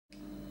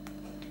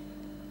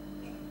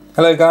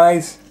Hello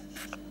guys.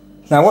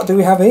 Now what do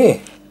we have here?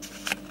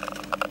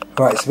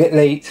 Right, it's a bit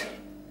late.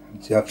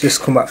 So I've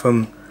just come back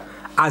from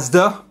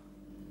Asda.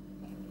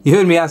 You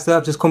heard me, Asda.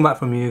 I've just come back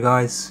from you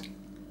guys.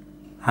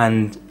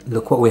 And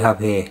look what we have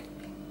here.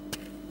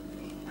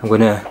 I'm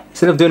gonna,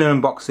 instead of doing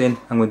an unboxing,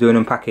 I'm gonna do an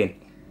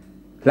unpacking.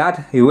 Lad,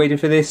 are you waiting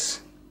for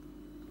this?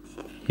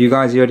 You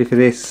guys, are you ready for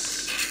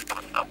this?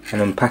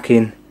 An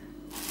unpacking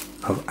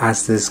of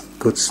Asda's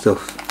good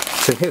stuff.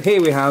 So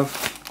here we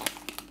have,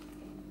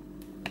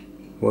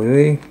 what are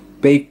they?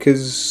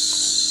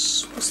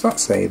 Baker's, what's that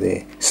say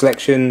there?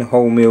 Selection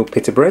wholemeal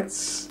pita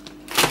breads.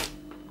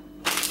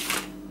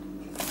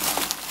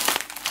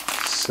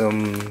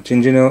 Some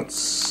ginger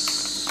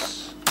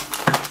nuts.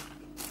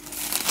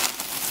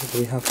 What do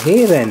we have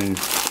here then?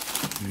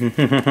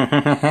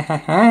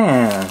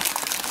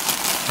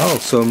 Oh,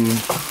 some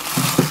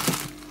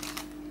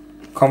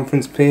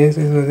conference pears.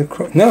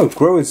 No,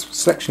 growers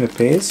selection of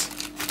pears.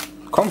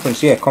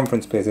 Conference, yeah,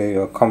 conference pears. There you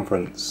go,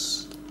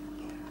 conference.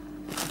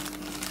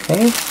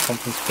 Okay,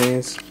 conference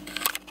pears.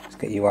 Let's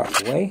get you out of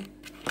the way.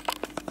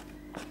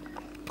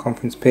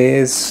 Conference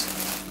pears.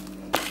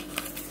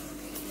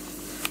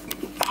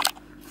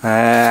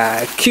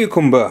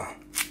 Cucumber.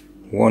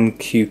 1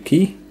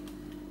 cukie.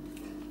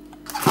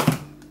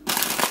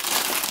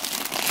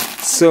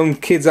 Some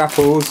kids'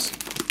 apples.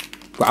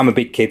 But I'm a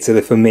big kid, so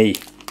they're for me.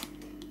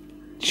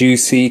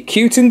 Juicy,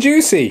 cute and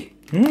juicy.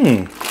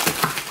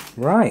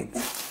 Right.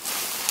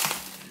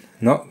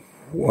 Not,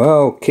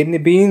 well, kidney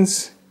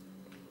beans.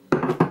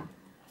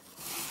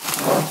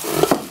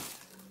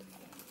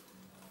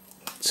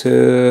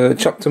 To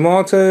chopped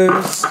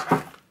tomatoes.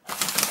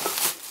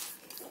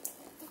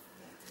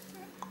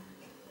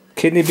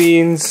 Kidney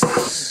beans.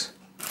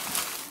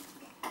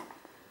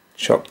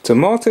 Chopped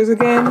tomatoes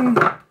again.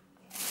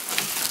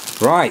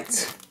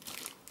 Right.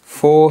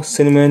 4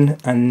 cinnamon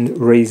and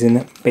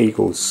raisin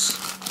bagels.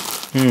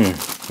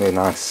 Very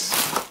nice.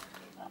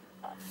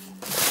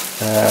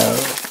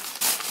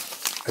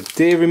 A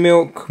dairy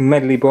milk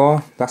medley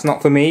bar. That's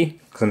not for me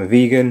because I'm a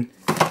vegan.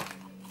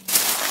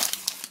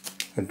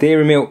 A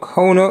dairy milk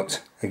whole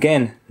nut.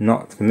 Again,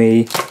 not for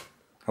me.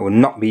 I will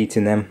not be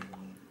eating them.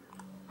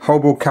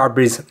 Hobo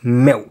Cadbury's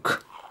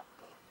milk.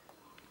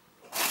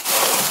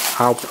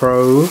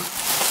 Alpro.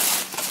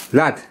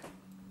 Lad,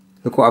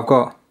 look what I've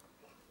got.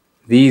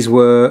 These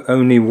were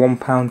only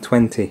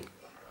 £1.20.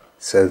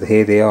 So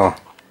here they are.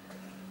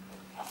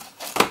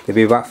 They'll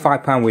be about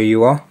 £5 where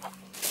you are.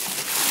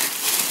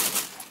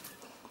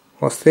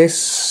 What's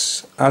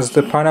this?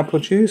 Asda pineapple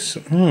juice.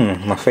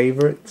 My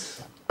favourite.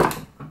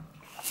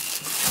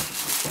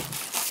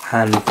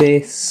 And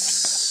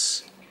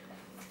this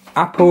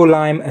apple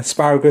lime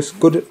asparagus,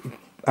 good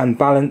and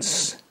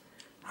balanced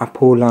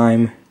apple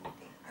lime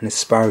and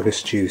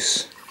asparagus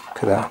juice.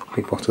 Look at that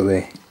big bottle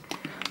there.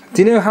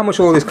 Do you know how much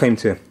all this came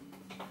to? Do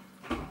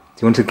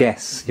you want to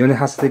guess? You want to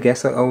hazard a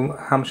guess at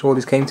how much all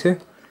this came to?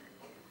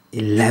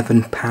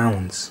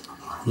 £11.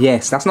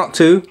 Yes, that's not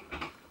 2.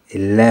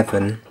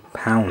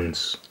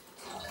 £11.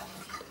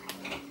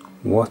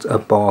 What a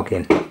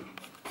bargain.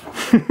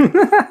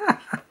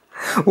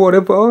 What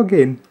a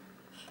bargain.